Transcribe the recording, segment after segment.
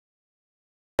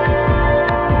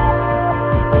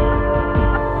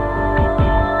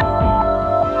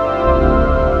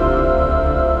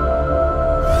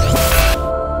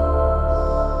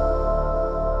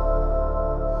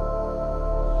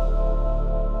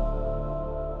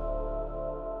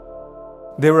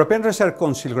The European Research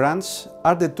Council grants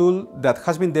are the tool that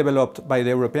has been developed by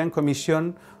the European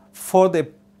Commission for the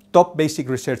top basic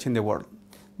research in the world.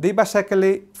 They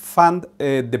basically fund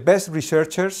the best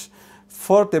researchers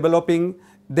for developing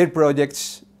their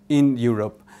projects in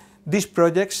Europe. These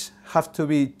projects have to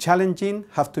be challenging,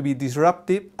 have to be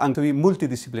disruptive, and to be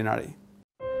multidisciplinary.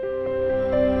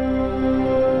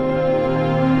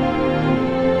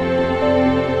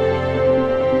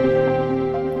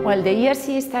 Well, the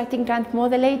ERC Starting Grant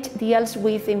Model 8 deals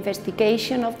with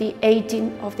investigation of the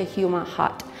aging of the human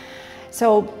heart.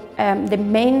 So the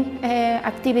main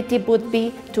activity would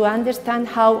be to understand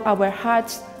how our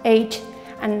hearts age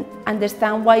and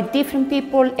understand why different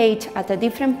people age at a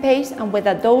different pace and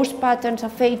whether those patterns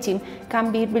of aging can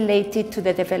be related to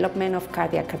the development of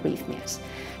cardiac arrhythmias.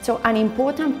 So an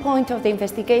important point of the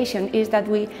investigation is that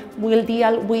we will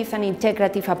deal with an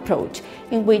integrative approach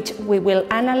in which we will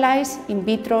analyze in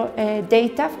vitro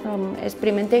data from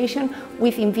experimentation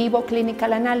with in vivo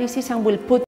clinical analysis and will put